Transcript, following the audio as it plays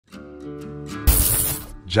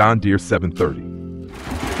John Deere 730.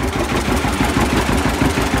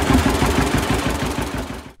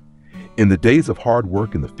 In the days of hard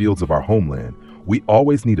work in the fields of our homeland, we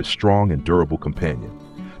always need a strong and durable companion.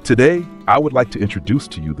 Today, I would like to introduce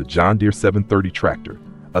to you the John Deere 730 tractor,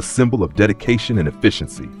 a symbol of dedication and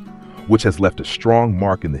efficiency, which has left a strong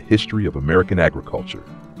mark in the history of American agriculture.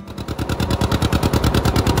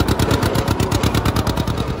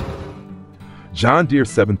 John Deere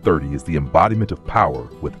 730 is the embodiment of power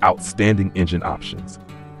with outstanding engine options.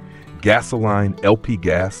 Gasoline LP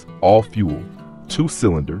gas, all fuel,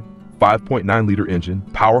 2-cylinder, 5.9-liter engine,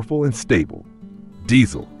 powerful and stable.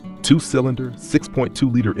 Diesel, 2-cylinder,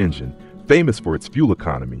 6.2-liter engine, famous for its fuel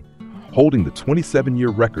economy, holding the 27-year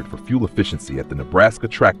record for fuel efficiency at the Nebraska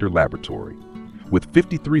Tractor Laboratory. With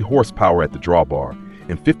 53 horsepower at the drawbar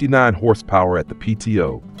and 59 horsepower at the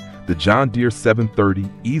PTO, the John Deere 730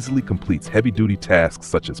 easily completes heavy-duty tasks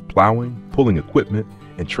such as plowing, pulling equipment,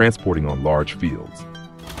 and transporting on large fields.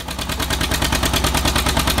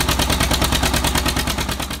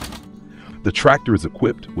 The tractor is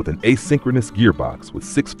equipped with an asynchronous gearbox with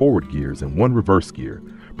 6 forward gears and 1 reverse gear,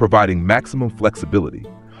 providing maximum flexibility,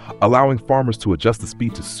 allowing farmers to adjust the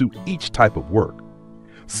speed to suit each type of work.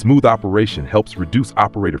 Smooth operation helps reduce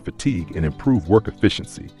operator fatigue and improve work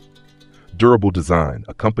efficiency. Durable design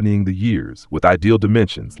accompanying the years with ideal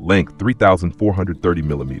dimensions: length 3,430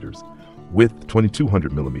 millimeters, width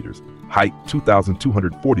 2,200 millimeters, height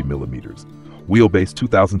 2,240 millimeters, wheelbase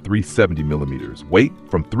 2,370 millimeters, weight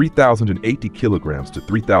from 3,080 kilograms to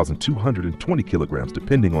 3,220 kilograms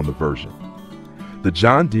depending on the version. The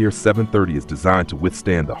John Deere 730 is designed to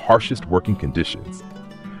withstand the harshest working conditions.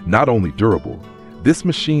 Not only durable, this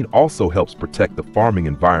machine also helps protect the farming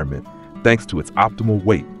environment thanks to its optimal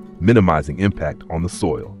weight, minimizing impact on the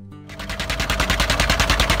soil.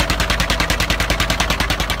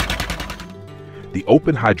 The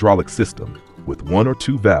open hydraulic system, with 1 or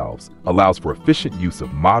 2 valves, allows for efficient use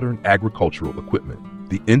of modern agricultural equipment.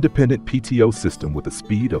 The independent PTO system with a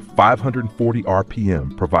speed of 540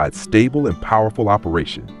 RPM provides stable and powerful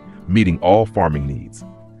operation, meeting all farming needs.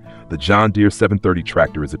 The John Deere 730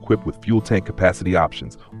 tractor is equipped with fuel tank capacity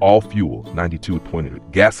options: all fuel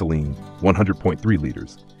 92.8, gasoline 100.3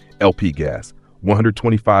 liters, LP gas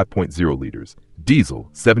 125.0 liters, diesel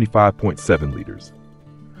 75.7 liters.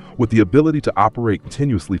 With the ability to operate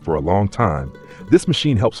continuously for a long time, this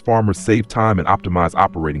machine helps farmers save time and optimize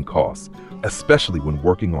operating costs, especially when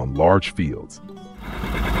working on large fields.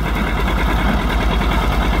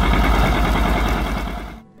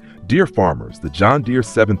 Dear farmers, the John Deere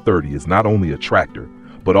 730 is not only a tractor,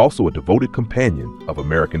 but also a devoted companion of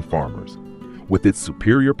American farmers. With its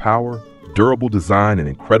superior power, durable design, and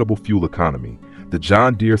incredible fuel economy, the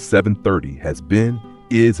John Deere 730 has been,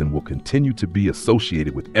 is, and will continue to be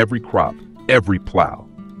associated with every crop, every plow.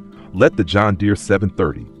 Let the John Deere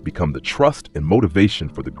 730 become the trust and motivation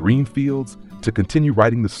for the green fields to continue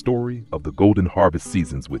writing the story of the golden harvest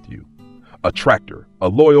seasons with you. A tractor, a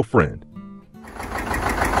loyal friend.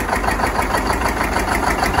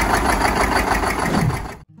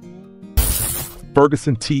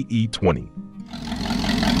 Ferguson TE20.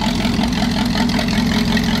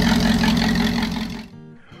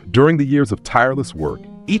 During the years of tireless work,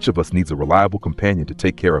 each of us needs a reliable companion to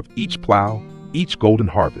take care of each plow, each golden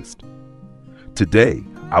harvest. Today,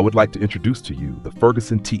 I would like to introduce to you the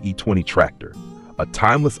Ferguson TE20 tractor, a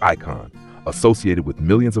timeless icon associated with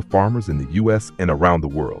millions of farmers in the U.S. and around the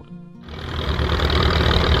world.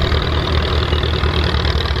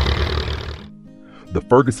 The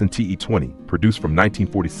Ferguson TE20, produced from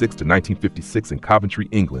 1946 to 1956 in Coventry,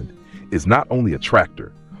 England, is not only a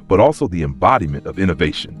tractor, but also the embodiment of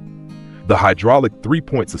innovation. The hydraulic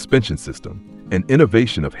 3-point suspension system, an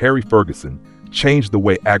innovation of Harry Ferguson, changed the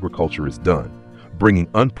way agriculture is done, bringing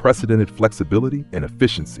unprecedented flexibility and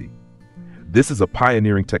efficiency. This is a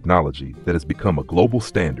pioneering technology that has become a global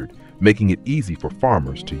standard, making it easy for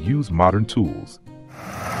farmers to use modern tools.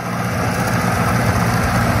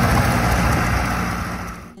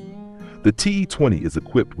 The TE20 is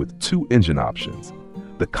equipped with 2 engine options.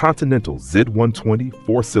 The Continental Z120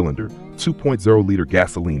 4-cylinder 2.0-liter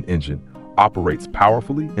gasoline engine operates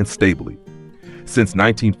powerfully and stably. Since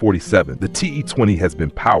 1947, the TE20 has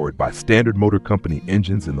been powered by Standard Motor Company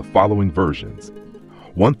engines in the following versions: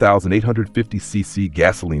 1,850cc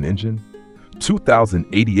gasoline engine,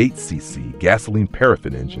 2,088cc gasoline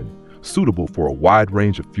paraffin engine, suitable for a wide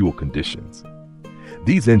range of fuel conditions.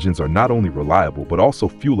 These engines are not only reliable but also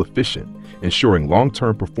fuel efficient, ensuring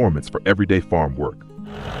long-term performance for everyday farm work.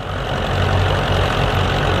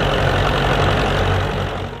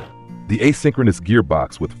 The asynchronous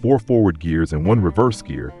gearbox with 4 forward gears and 1 reverse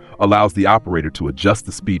gear allows the operator to adjust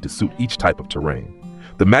the speed to suit each type of terrain.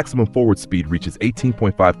 The maximum forward speed reaches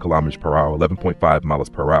 18.5 kilometers per hour, 11.5 miles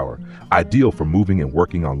per hour, ideal for moving and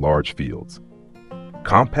working on large fields.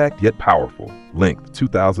 Compact yet powerful, length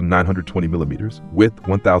 2,920 millimeters, width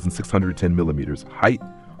 1,610 millimeters, height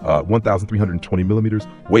 1,320 millimeters,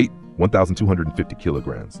 weight 1,250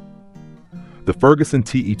 kilograms. The Ferguson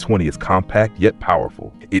TE20 is compact yet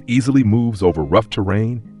powerful. It easily moves over rough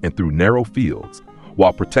terrain and through narrow fields,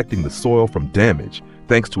 while protecting the soil from damage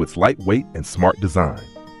thanks to its lightweight and smart design.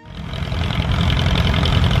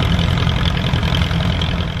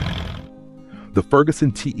 The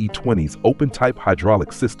Ferguson TE20's open-type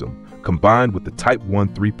hydraulic system, combined with the Type 1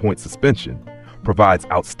 3-point suspension, provides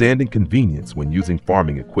outstanding convenience when using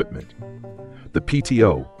farming equipment. The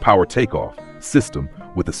PTO, power takeoff, system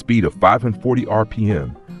with a speed of 540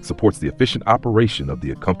 RPM supports the efficient operation of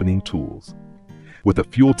the accompanying tools. With a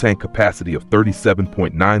fuel tank capacity of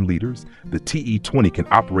 37.9 liters, the TE20 can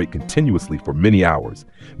operate continuously for many hours,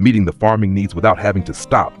 meeting the farming needs without having to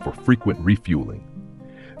stop for frequent refueling.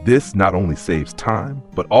 This not only saves time,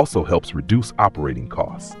 but also helps reduce operating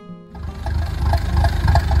costs.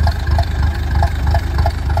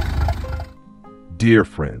 Dear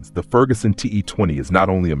friends, the Ferguson TE20 is not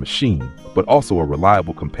only a machine, but also a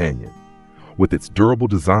reliable companion. With its durable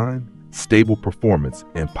design, stable performance,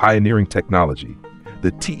 and pioneering technology,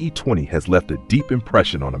 the TE20 has left a deep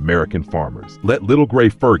impression on American farmers. Let little gray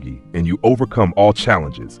Fergie and you overcome all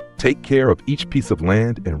challenges, take care of each piece of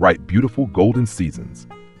land, and write beautiful golden seasons.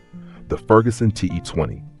 The Ferguson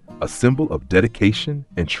TE20, a symbol of dedication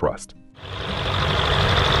and trust.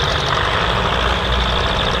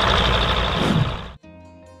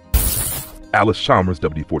 Allis-Chalmers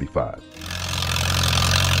WD45.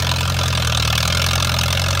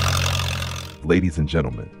 Ladies and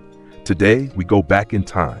gentlemen, today we go back in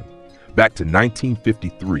time, back to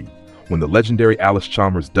 1953, when the legendary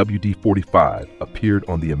Allis-Chalmers WD45 appeared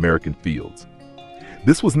on the American fields.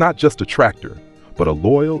 This was not just a tractor, but a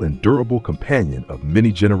loyal and durable companion of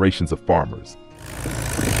many generations of farmers.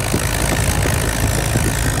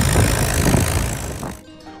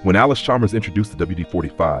 When Allis-Chalmers introduced the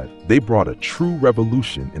WD45, they brought a true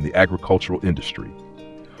revolution in the agricultural industry.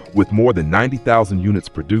 With more than 90,000 units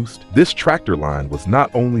produced, this tractor line was not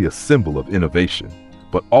only a symbol of innovation,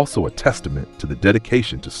 but also a testament to the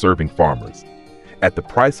dedication to serving farmers. At the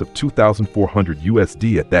price of $2,400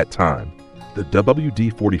 USD at that time, the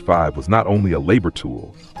WD45 was not only a labor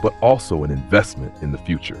tool, but also an investment in the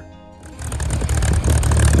future.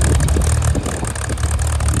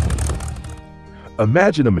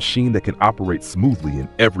 Imagine a machine that can operate smoothly in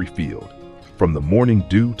every field, from the morning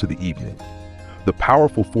dew to the evening. The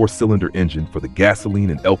powerful 4-cylinder engine for the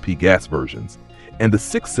gasoline and LP gas versions, and the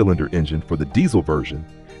 6-cylinder engine for the diesel version,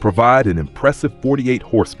 provide an impressive 48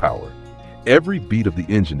 horsepower. Every beat of the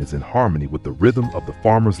engine is in harmony with the rhythm of the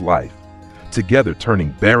farmer's life, together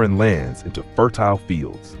turning barren lands into fertile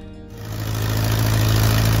fields.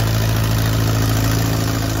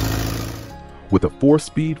 With a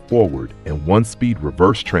 4-speed forward and 1-speed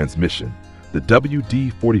reverse transmission, the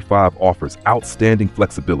WD45 offers outstanding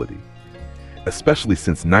flexibility. Especially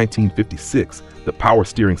since 1956, the power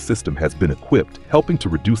steering system has been equipped, helping to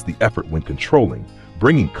reduce the effort when controlling,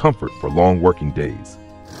 bringing comfort for long working days.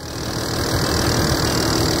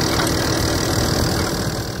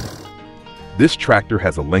 This tractor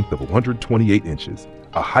has a length of 128 inches,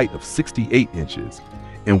 a height of 68 inches,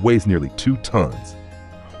 and weighs nearly 2 tons.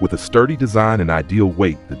 With a sturdy design and ideal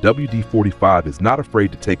weight, the WD45 is not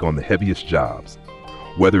afraid to take on the heaviest jobs.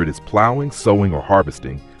 Whether it is plowing, sowing, or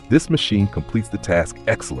harvesting, this machine completes the task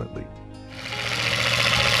excellently.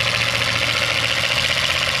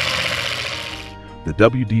 The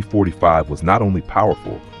WD45 was not only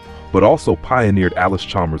powerful, but also pioneered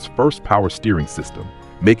Allis-Chalmers' first power steering system,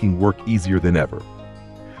 making work easier than ever.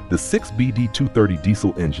 The 6BD230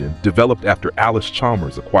 diesel engine, developed after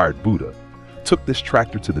Allis-Chalmers acquired Buda, took this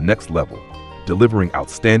tractor to the next level, delivering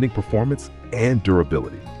outstanding performance and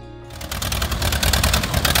durability.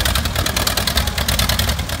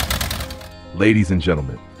 Ladies and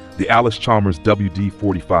gentlemen, the Allis-Chalmers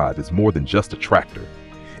WD45 is more than just a tractor.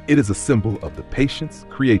 It is a symbol of the patience,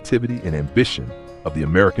 creativity, and ambition of the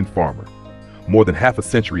American farmer. More than half a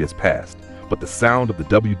century has passed, but the sound of the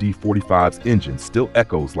WD45's engine still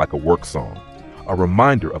echoes like a work song, a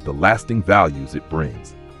reminder of the lasting values it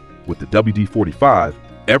brings. With the WD45,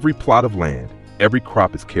 every plot of land, every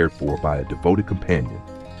crop is cared for by a devoted companion.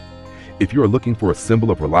 If you are looking for a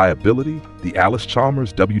symbol of reliability, the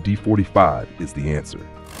Allis-Chalmers WD45 is the answer.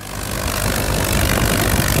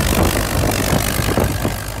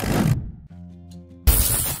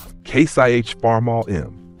 Case IH Farmall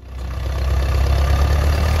M.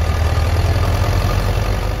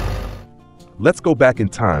 Let's go back in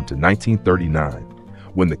time to 1939,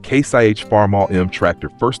 when the Case IH Farmall M tractor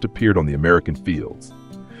first appeared on the American fields.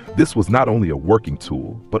 This was not only a working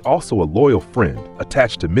tool, but also a loyal friend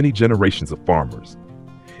attached to many generations of farmers.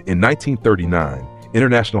 In 1939,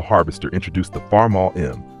 International Harvester introduced the Farmall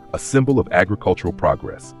M, a symbol of agricultural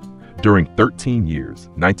progress. During 13 years,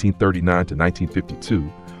 1939 to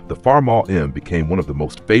 1952, the Farmall M became one of the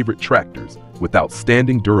most favorite tractors with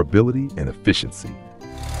outstanding durability and efficiency.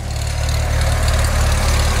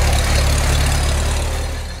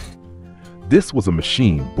 This was a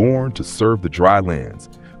machine born to serve the dry lands,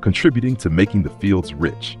 contributing to making the fields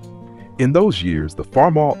rich. In those years, the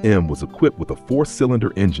Farmall M was equipped with a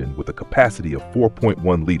 4-cylinder engine with a capacity of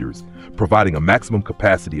 4.1 liters, providing a maximum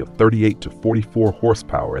capacity of 38 to 44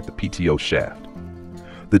 horsepower at the PTO shaft.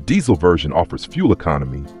 The diesel version offers fuel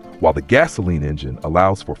economy, while the gasoline engine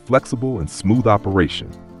allows for flexible and smooth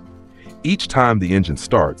operation. Each time the engine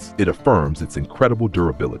starts, it affirms its incredible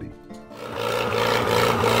durability.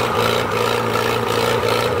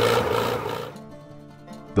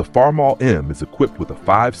 The Farmall M is equipped with a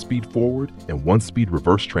 5-speed forward and 1-speed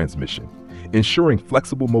reverse transmission, ensuring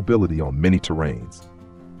flexible mobility on many terrains.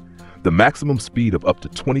 The maximum speed of up to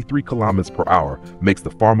 23 kilometers per hour makes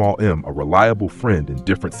the Farmall M a reliable friend in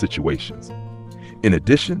different situations. In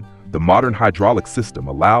addition, the modern hydraulic system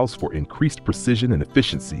allows for increased precision and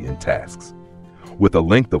efficiency in tasks. With a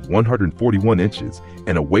length of 141 inches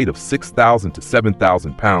and a weight of 6,000 to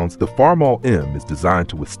 7,000 pounds, the Farmall M is designed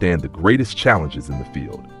to withstand the greatest challenges in the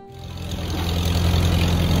field.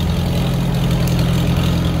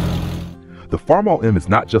 The Farmall M is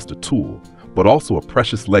not just a tool, but also a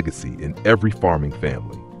precious legacy in every farming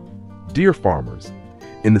family. Dear farmers,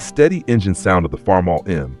 in the steady engine sound of the Farmall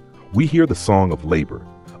M, we hear the song of labor,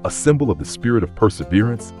 a symbol of the spirit of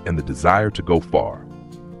perseverance and the desire to go far.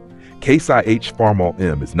 Case IH Farmall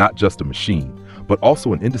M is not just a machine, but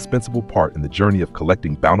also an indispensable part in the journey of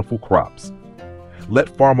collecting bountiful crops. Let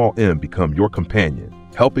Farmall M become your companion,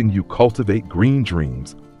 helping you cultivate green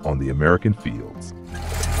dreams on the American fields.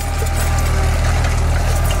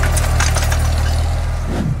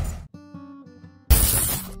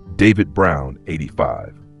 David Brown,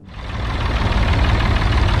 85.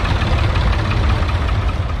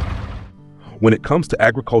 When it comes to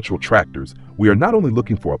agricultural tractors, we are not only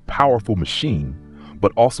looking for a powerful machine,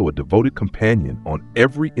 but also a devoted companion on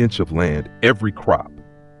every inch of land, every crop.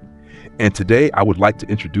 And today I would like to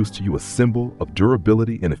introduce to you a symbol of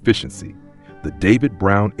durability and efficiency, the David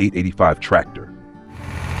Brown 885 tractor.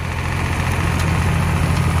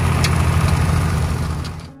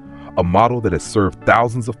 A model that has served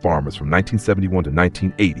thousands of farmers from 1971 to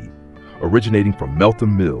 1980, originating from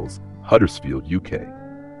Meltham Mills, Huddersfield, UK.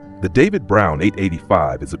 The David Brown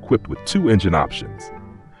 885 is equipped with 2 engine options: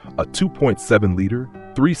 a 2.7-liter,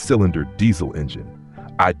 3-cylinder diesel engine,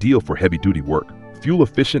 ideal for heavy-duty work,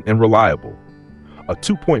 fuel-efficient and reliable; a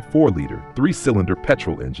 2.4-liter, 3-cylinder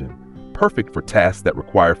petrol engine, perfect for tasks that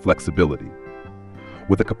require flexibility.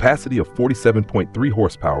 With a capacity of 47.3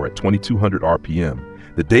 horsepower at 2,200 RPM,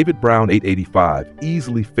 the David Brown 885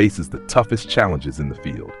 easily faces the toughest challenges in the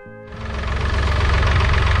field.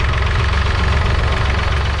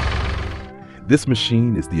 This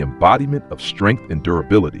machine is the embodiment of strength and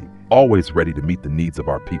durability, always ready to meet the needs of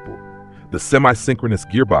our people. The semi-synchronous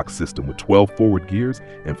gearbox system with 12 forward gears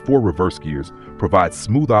and 4 reverse gears provides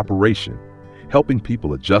smooth operation, helping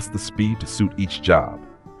people adjust the speed to suit each job.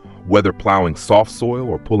 Whether plowing soft soil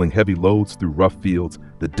or pulling heavy loads through rough fields,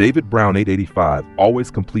 the David Brown 885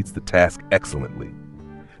 always completes the task excellently.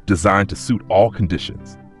 Designed to suit all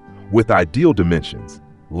conditions. With ideal dimensions: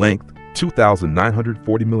 length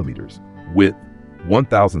 2,940 millimeters, width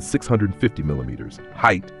 1,650 millimeters,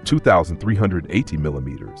 height 2,380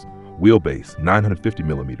 millimeters, wheelbase 950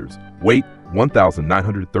 millimeters, weight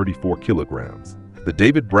 1,934 kilograms. The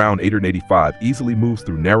David Brown 885 easily moves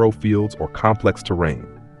through narrow fields or complex terrain.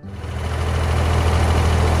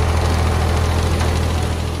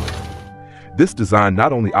 This design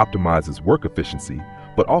not only optimizes work efficiency,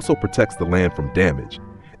 but also protects the land from damage,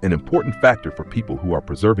 an important factor for people who are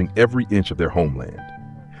preserving every inch of their homeland.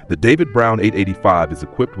 The David Brown 885 is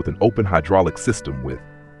equipped with an open hydraulic system with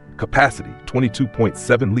capacity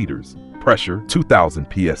 22.7 liters, pressure 2,000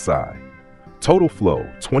 psi, total flow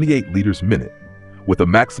 28 liters minute, with a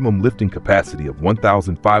maximum lifting capacity of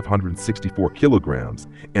 1,564 kilograms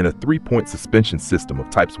and a 3-point suspension system of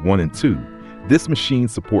types 1 and 2. This machine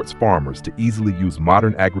supports farmers to easily use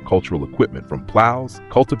modern agricultural equipment from plows,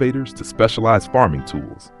 cultivators, to specialized farming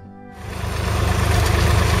tools.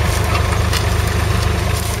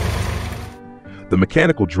 The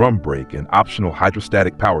mechanical drum brake and optional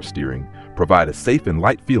hydrostatic power steering provide a safe and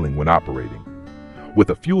light feeling when operating. With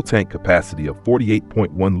a fuel tank capacity of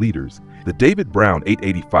 48.1 liters, the David Brown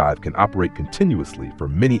 885 can operate continuously for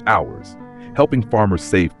many hours, helping farmers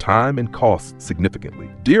save time and costs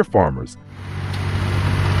significantly. Dear farmers,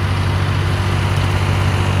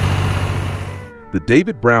 the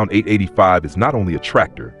David Brown 885 is not only a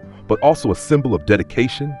tractor, but also a symbol of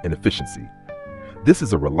dedication and efficiency. This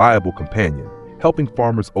is a reliable companion, helping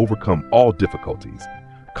farmers overcome all difficulties,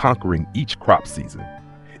 conquering each crop season.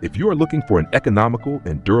 If you are looking for an economical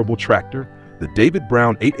and durable tractor, the David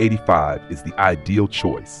Brown 885 is the ideal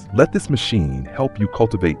choice. Let this machine help you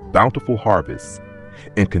cultivate bountiful harvests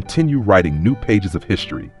and continue writing new pages of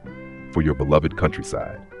history for your beloved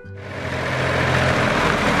countryside.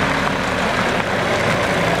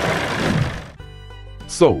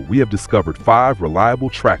 So, we have discovered 5 reliable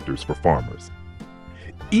tractors for farmers.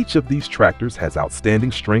 Each of these tractors has outstanding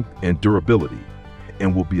strength and durability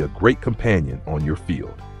and will be a great companion on your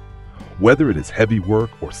field. Whether it is heavy work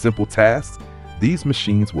or simple tasks, these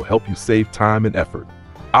machines will help you save time and effort,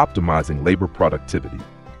 optimizing labor productivity.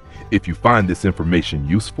 If you find this information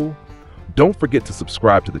useful, don't forget to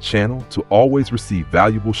subscribe to the channel to always receive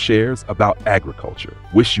valuable shares about agriculture.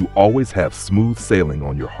 Wish you always have smooth sailing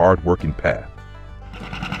on your hard-working path.